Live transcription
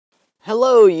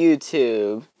Hello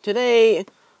YouTube! Today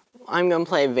I'm gonna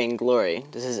play Vainglory.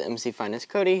 This is MC Finest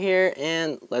Cody here,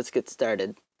 and let's get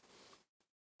started.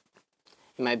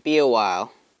 It might be a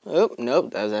while. Oh,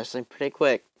 nope, that was actually pretty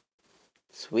quick.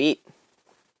 Sweet.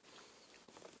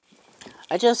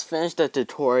 I just finished a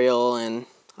tutorial and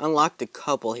unlocked a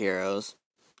couple heroes,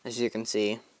 as you can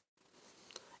see.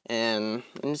 And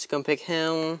I'm just gonna pick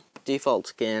him, default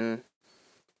skin,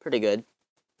 pretty good.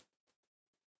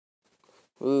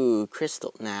 Ooh,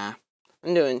 crystal, nah.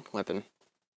 I'm doing weapon.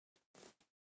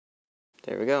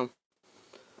 There we go.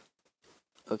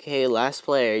 Okay, last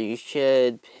player. You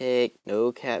should pick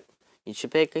You should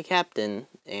pick a captain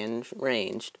and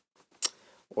ranged,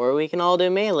 or we can all do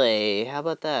melee. How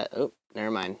about that? Oh, never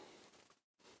mind.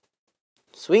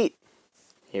 Sweet.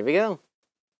 Here we go.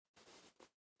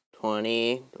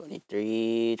 20,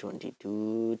 23,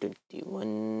 22,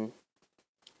 21.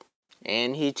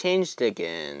 And he changed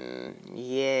again.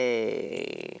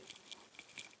 Yay.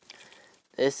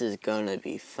 This is gonna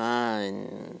be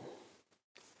fun.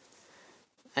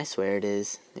 I swear it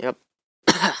is. Yep.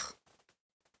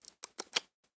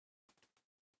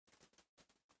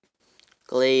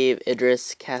 Glaive,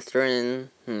 Idris,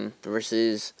 Catherine,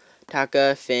 versus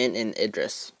Taka, Finn, and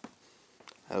Idris.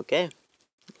 Okay,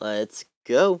 let's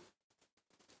go.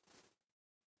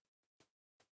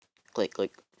 Click,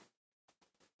 click.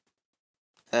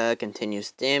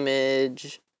 Continuous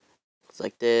damage. Looks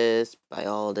like this. Buy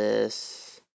all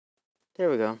this. There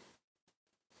we go.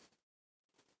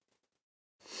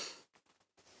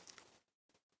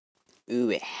 Ooh,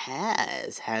 it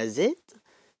has it?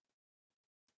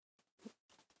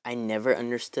 I never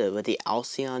understood what the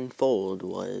Alcyon Fold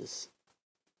was.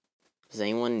 Does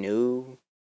anyone know?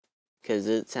 Because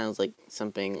it sounds like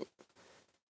something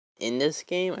in this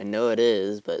game. I know it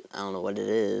is, but I don't know what it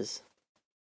is.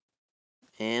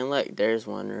 And look, there's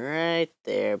one right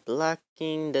there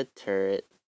blocking the turret.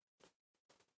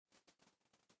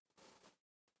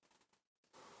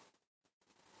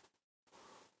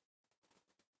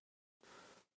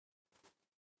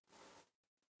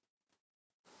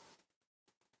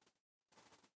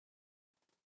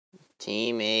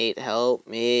 Teammate, help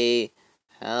me.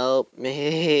 Help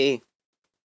me.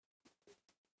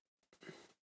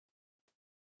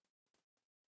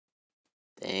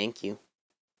 Thank you.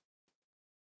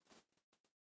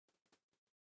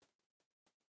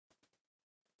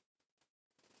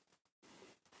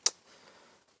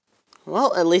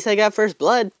 Well, at least I got first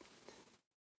blood.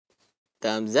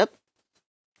 Thumbs up.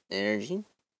 Energy.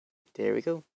 There we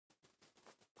go.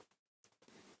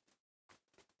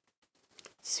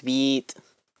 Sweet.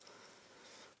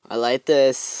 I like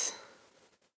this.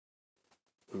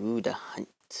 Ooh, the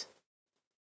hunt.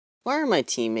 Why are my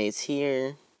teammates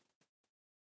here?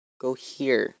 Go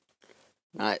here.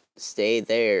 Not stay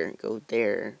there. Go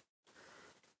there.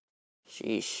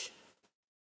 Sheesh.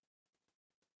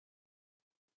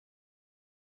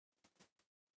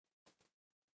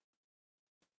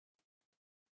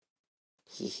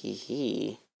 Hee hee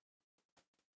hee.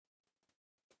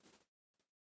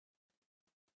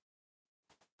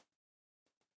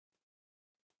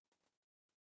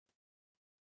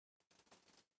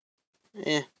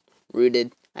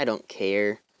 Rooted. I don't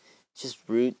care. Just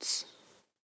roots.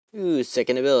 Ooh,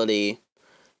 second ability.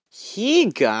 He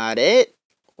got it.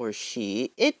 Or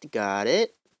it got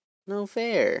it. No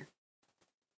fair.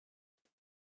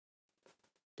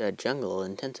 The jungle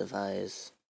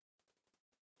intensifies.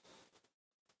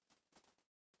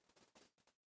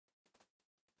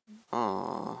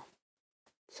 Aww.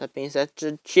 Stop being such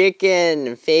a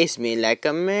chicken. Face me like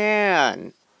a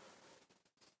man.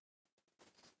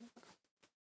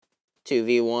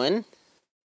 2v1.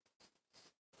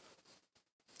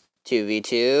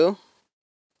 2v2.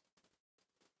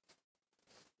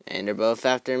 And they're both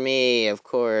after me, of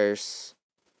course.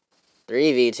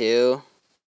 3v2.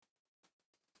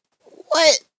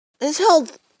 What? His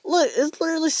health, look, it's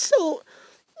literally so...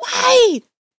 Why?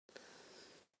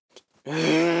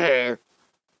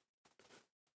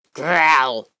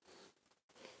 Growl.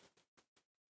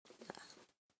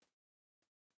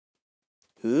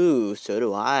 Ooh, so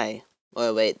do I.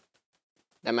 Oh, wait.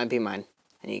 That might be mine.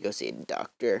 I need to go see a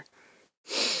doctor.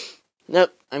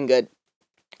 Nope, I'm good.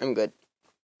 I'm good.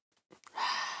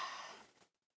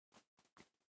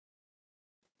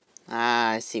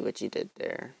 Ah, I see what you did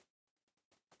there.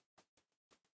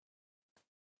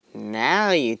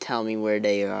 Now you tell me where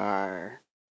they are.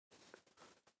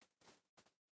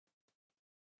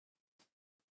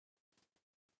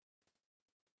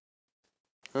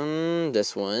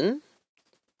 This one.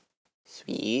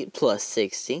 Sweet, plus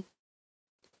 60.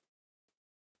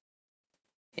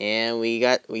 And we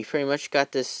pretty much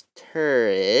got this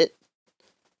turret.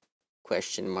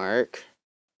 Question mark.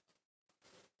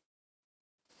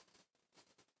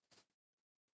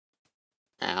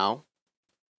 Ow.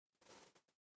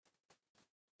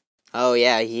 Oh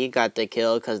yeah, he got the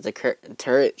kill because the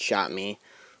turret shot me.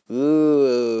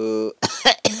 Ooh.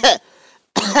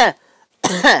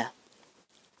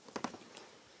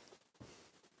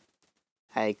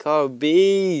 I call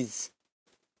bees.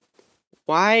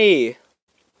 Why?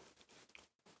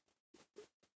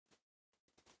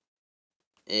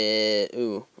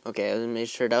 Ooh. Okay, let's make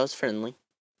sure that was friendly.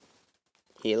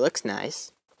 He looks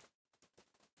nice.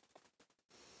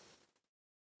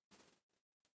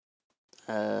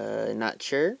 Not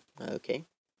sure. Okay.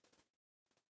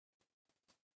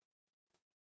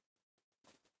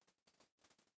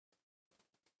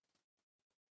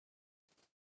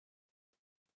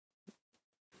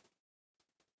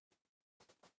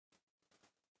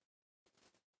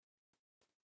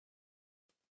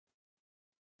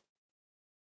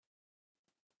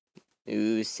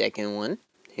 Ooh, second one.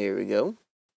 Here we go.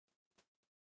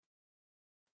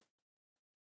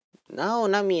 No,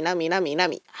 not me, not me, not me, not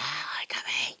me. Ah, I got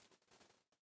me.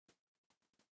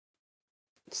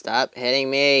 Stop hitting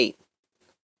me.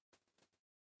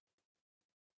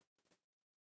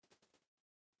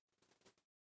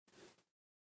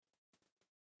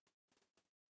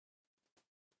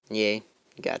 Yay,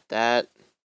 got that.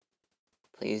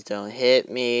 Please don't hit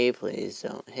me. Please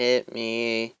don't hit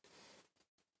me.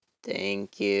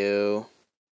 Thank you.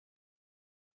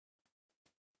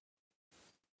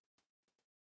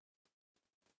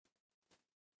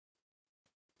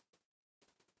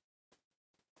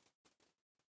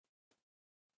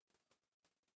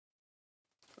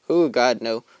 Oh God,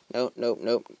 no, no, no,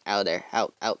 no! Out of there!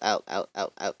 Out, out, out, out,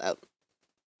 out, out, out!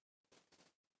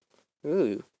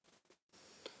 Ooh.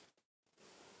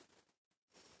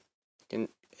 Do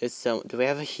we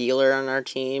have a healer on our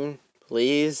team,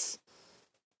 please?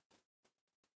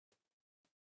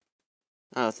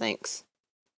 Oh, thanks.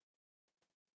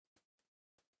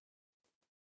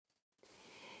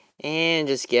 And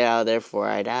just get out of there before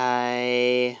I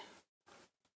die.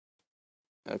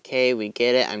 Okay, we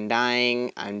get it. I'm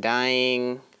dying. I'm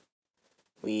dying.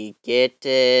 We get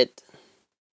it.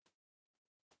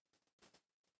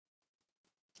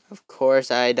 Of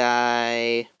course I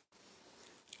die.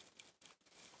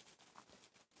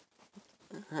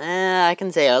 I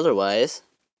can say otherwise.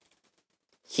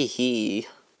 Hee hee.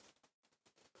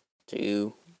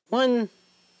 2, 1.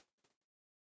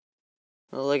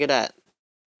 Oh, look at that.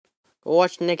 Go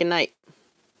watch Nick at Night.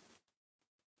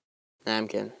 Nah, I'm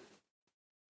kidding.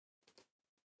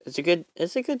 It's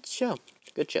a good show.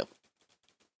 Good show.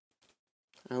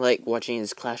 I like watching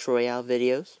his Clash Royale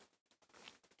videos.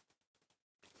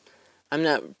 I'm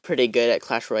not pretty good at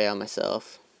Clash Royale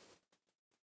myself.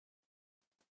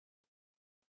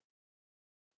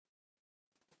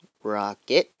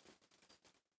 Rocket.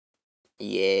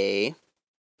 Yay.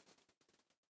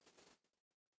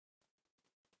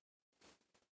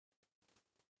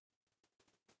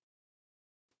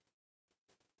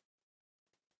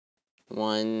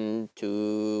 One,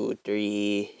 2,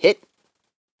 3, hit.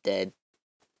 Dead.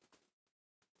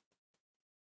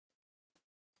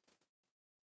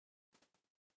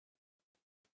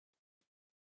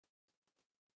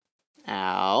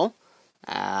 Ow.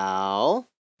 Ow.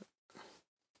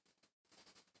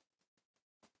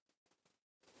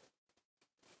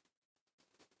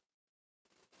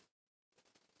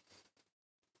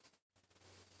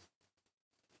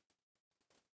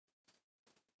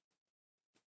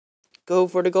 Go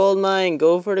for the gold mine.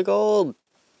 Go for the gold.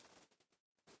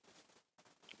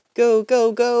 Go,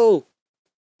 go, go.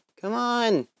 Come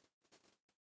on.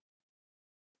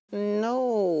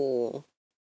 No.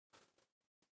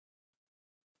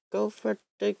 Go for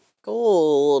the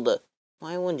gold.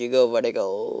 Why wouldn't you go for the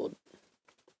gold?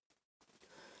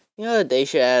 You know, they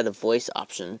should add a voice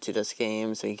option to this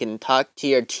game so you can talk to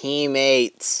your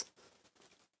teammates.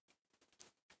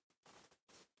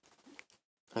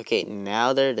 Okay,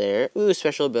 now they're there. Ooh,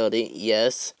 special ability.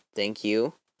 Yes, thank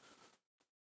you.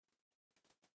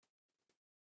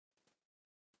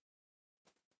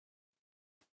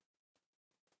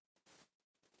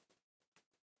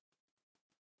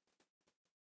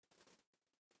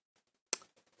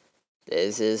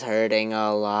 This is hurting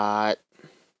a lot.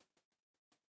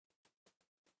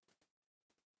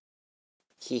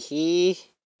 Hee hee.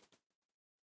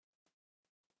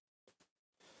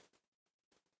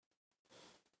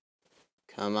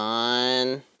 Come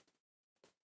on.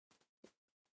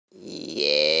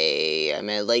 Yay. I'm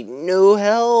at like no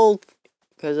health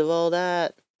because of all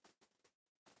that.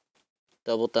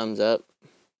 Double thumbs up.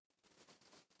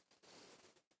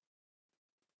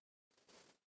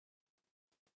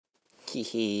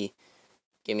 Hee.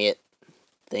 Give me it.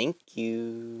 Thank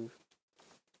you.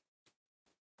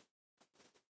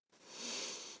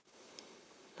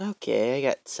 Okay, I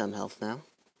got some health now.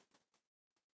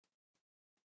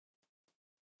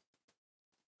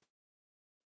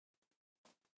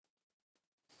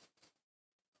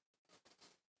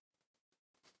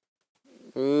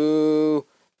 Ooh.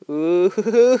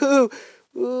 Ooh.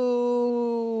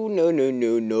 Ooh. No, no,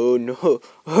 no, no, no.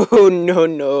 Oh, no,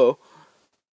 no.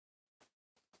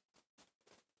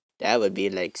 That would be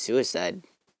like suicide.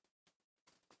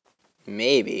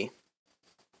 Maybe.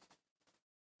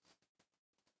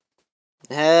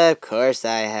 Of course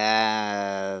I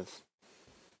have.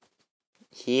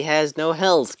 He has no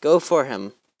health. Go for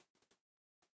him.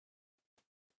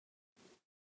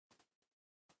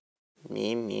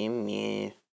 Me, me,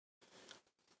 me.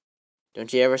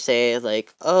 Don't you ever say,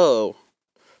 like, oh,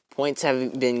 points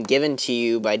have been given to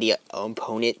you by the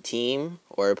opponent team,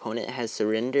 or opponent has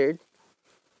surrendered?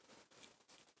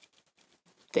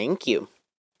 Thank you.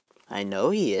 I know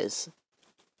he is.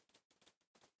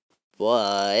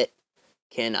 But,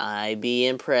 can I be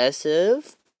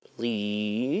impressive?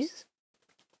 Please?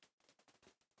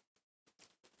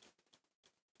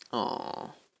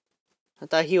 Aw. I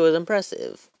thought he was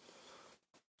impressive.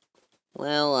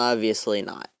 Well, obviously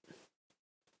not.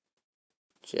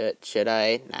 Should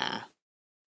I? Nah.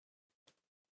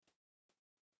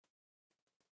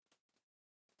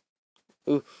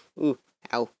 Ooh, ooh,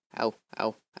 ow, ow,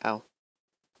 ow, ow.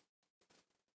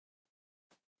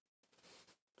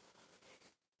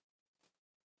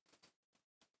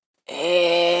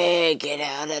 Hey, get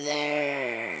out of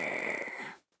there.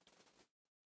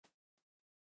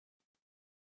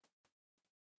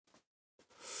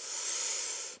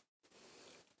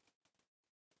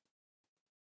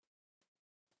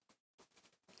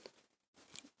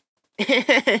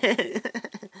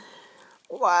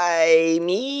 Why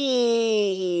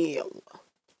me?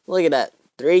 Look at that.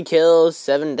 3 kills,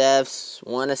 7 deaths,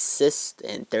 1 assist,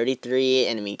 and 33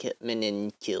 enemy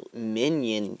minion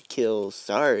kills.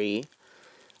 Sorry.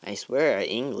 I swear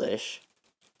English.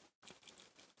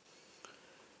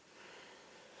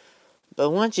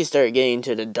 But once you start getting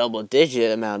to the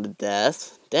double-digit amount of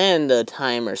deaths, then the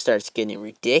timer starts getting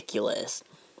ridiculous.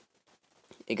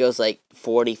 It goes like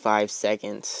 45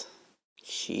 seconds.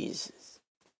 Jesus.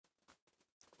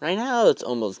 Right now it's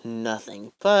almost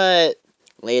nothing, but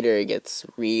later it gets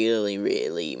really,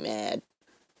 really mad.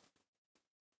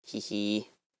 Hee.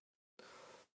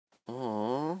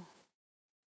 Aww.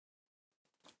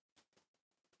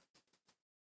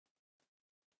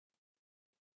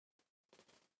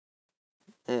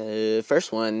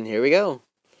 First one, here we go.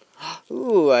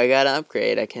 Ooh, I got an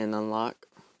upgrade I can unlock.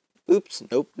 Oops,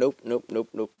 nope, nope, nope, nope,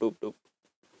 nope, nope, nope.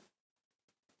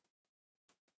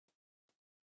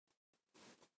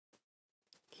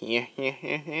 Here, here,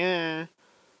 here, here.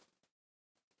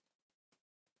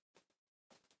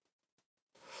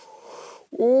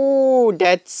 Ooh,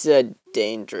 that's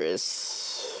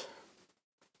dangerous.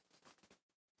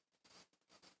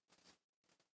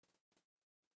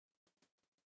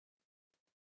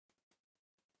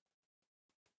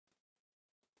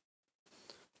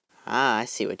 Ah, I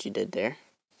see what you did there.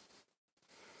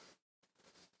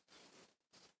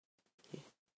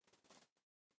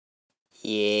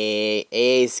 Yeah,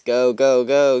 Ace, go, go,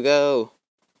 go, go.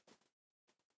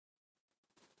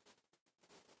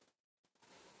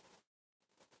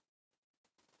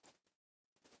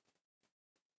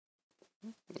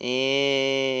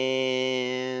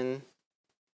 And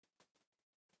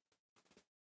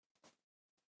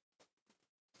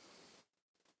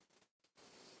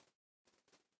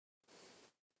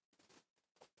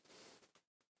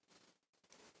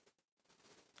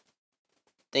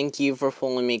thank you for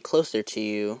pulling me closer to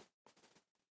you.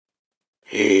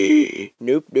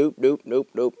 Nope, nope, nope, nope,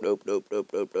 nope, nope, nope, nope,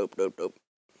 nope, nope, nope, nope.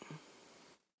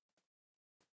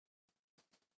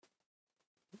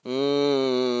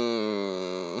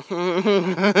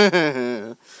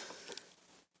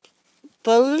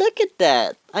 But look at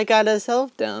that! I got his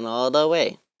health down all the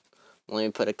way. Let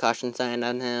me put a caution sign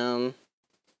on him.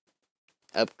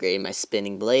 Upgrade my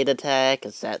spinning blade attack,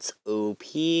 because that's OP.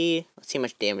 Let's see how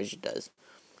much damage it does.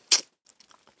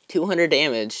 200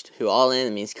 damage to all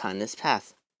enemies caught in this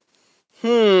path.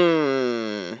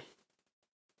 Okie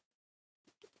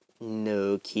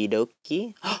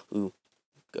dokie. Ooh.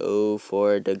 Go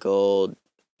for the gold.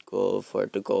 Go for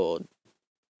the gold.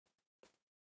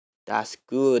 That's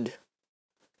good.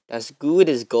 That's good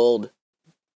as gold.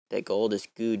 That gold is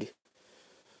good.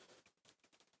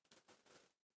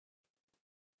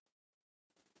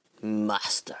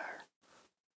 Master.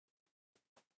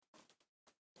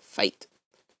 Fight.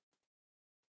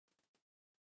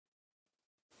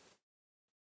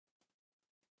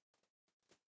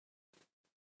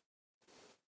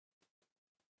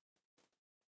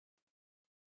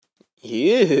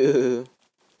 You.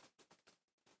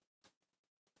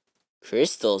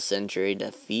 Crystal Century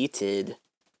defeated.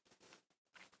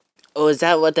 Oh, is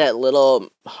that what that little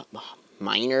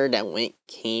miner that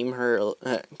came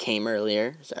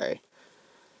earlier? Sorry.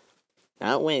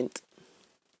 Not went.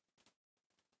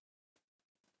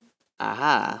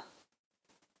 Aha.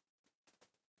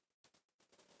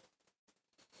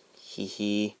 Hee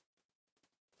hee.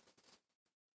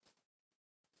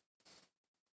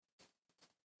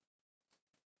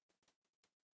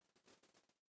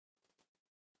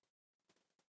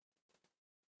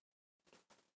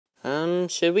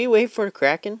 Should we wait for the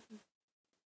Kraken?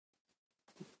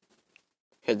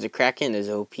 Because the Kraken is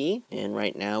OP, and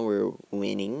right now we're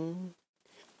winning.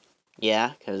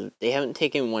 Yeah, because they haven't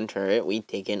taken one turret. We've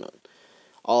taken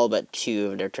all but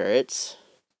 2 of their turrets.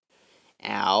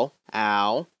 Ow,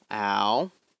 ow,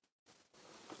 ow.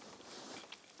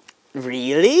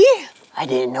 Really? I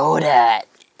didn't know that.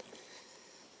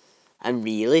 I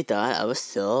really thought I was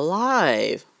still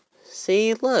alive.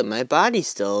 See, look, my body's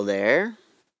still there.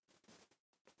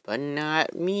 But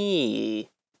not me.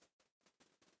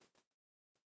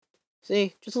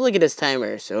 See, just look at this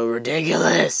timer. So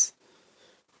ridiculous.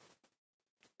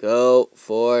 Go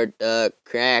for the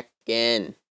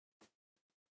Kraken.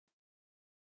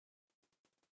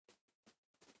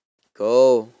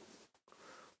 Go.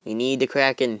 We need the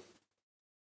Kraken.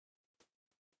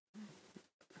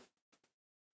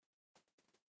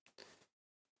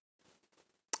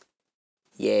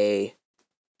 Yay.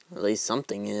 At least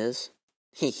something is.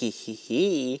 Hee hee hee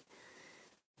hee.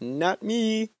 Not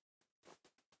me.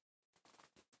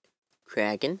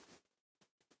 Kraken.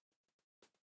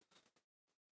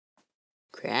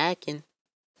 Kraken.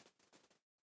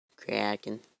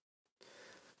 Kraken.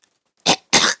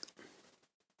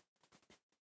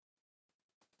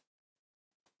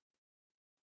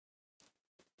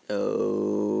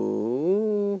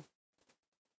 Oh.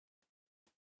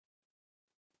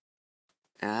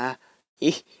 Ah.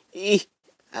 Eeh.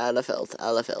 Out of health.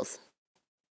 Out of health.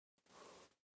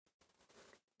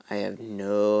 I have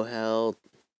no health.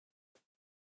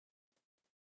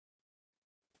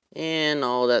 And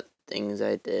all that things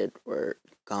I did were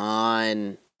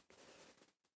gone.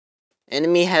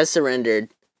 Enemy has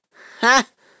surrendered. Ha!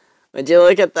 Would you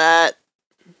look at that?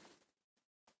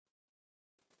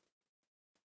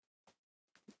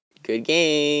 Good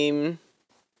game.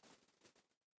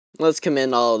 Let's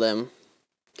commend all of them.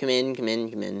 Come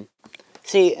in.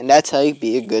 See, and that's how you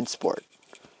be a good sport.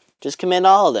 Just commend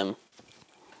all of them.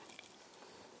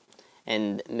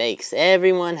 And makes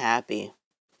everyone happy.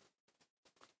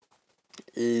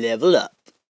 Level up.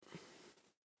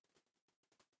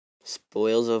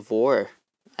 Spoils of war.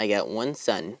 I got 1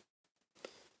 son.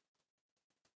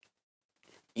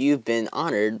 You've been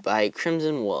honored by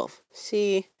Crimson Wolf.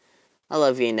 See, I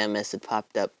love getting that message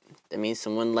popped up. That means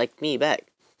someone liked me back.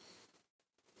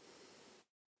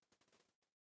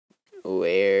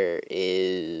 Where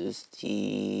is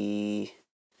the...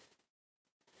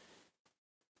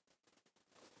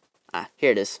 Ah, here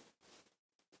it is.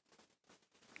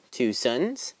 2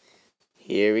 sons.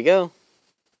 Here we go.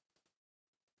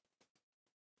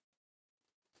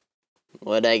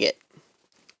 What'd I get?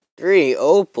 3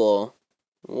 opal.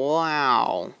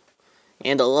 Wow.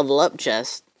 And a level up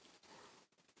chest.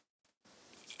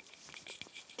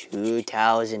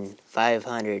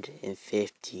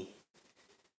 2,550.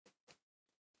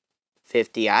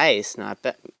 50 ice, not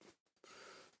bad.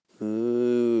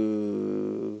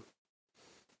 Ooh.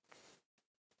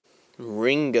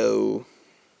 Ringo.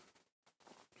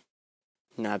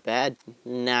 Not bad.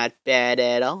 Not bad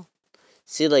at all.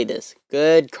 See like this.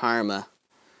 Good karma.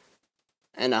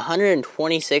 And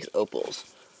 126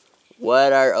 opals.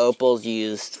 What are opals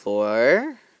used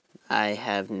for? I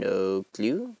have no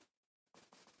clue.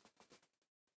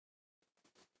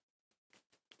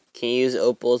 Can you use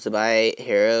opals to buy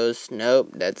heroes?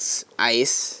 Nope, that's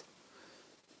ice.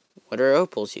 What are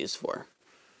opals used for?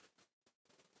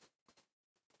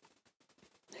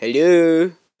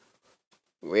 Hello?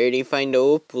 Where do you find the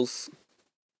opals?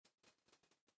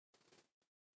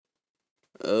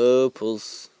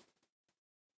 Opals.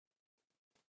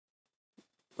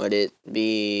 Would it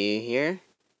be here?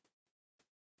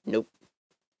 Nope.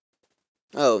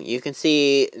 Oh, you can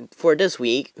see for this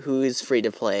week who's free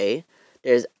to play.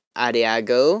 There's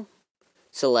Adiago,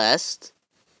 Celeste,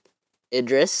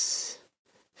 Idris,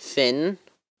 Finn,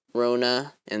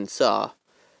 Rona, and Saw.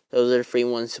 Those are the free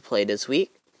ones to play this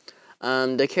week.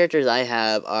 The characters I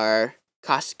have are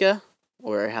Casca,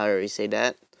 or however you say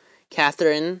that,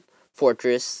 Catherine,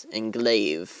 Fortress, and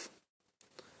Glaive.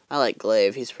 I like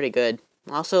Glaive, he's pretty good.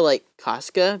 I also like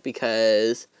Casca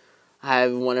because I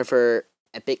have one of her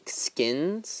epic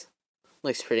skins.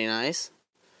 Looks pretty nice.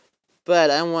 But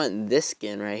I want this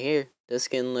skin right here. This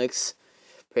skin looks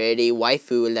pretty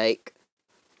waifu-like.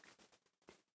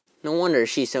 No wonder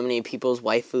she's so many people's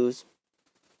waifus.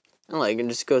 I like it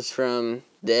just goes from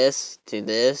this to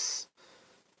this.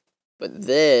 But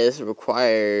this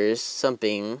requires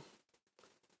something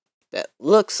that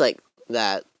looks like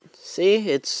that. See,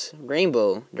 it's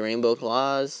rainbow. The rainbow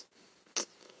claws.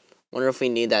 Wonder if we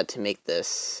need that to make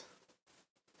this.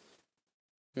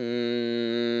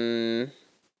 No?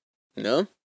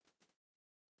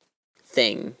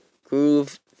 Thing.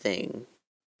 Groove thing.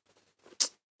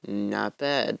 Not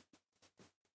bad.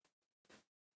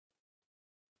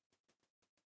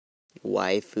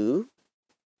 Waifu.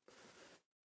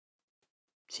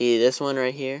 See this one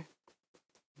right here?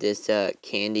 This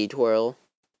candy twirl.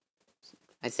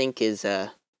 I think is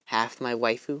half my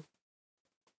waifu.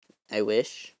 I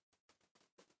wish.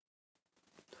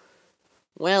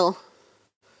 Well,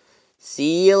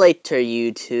 see you later,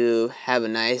 YouTube. Have a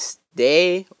nice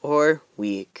day or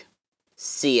week.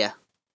 See ya.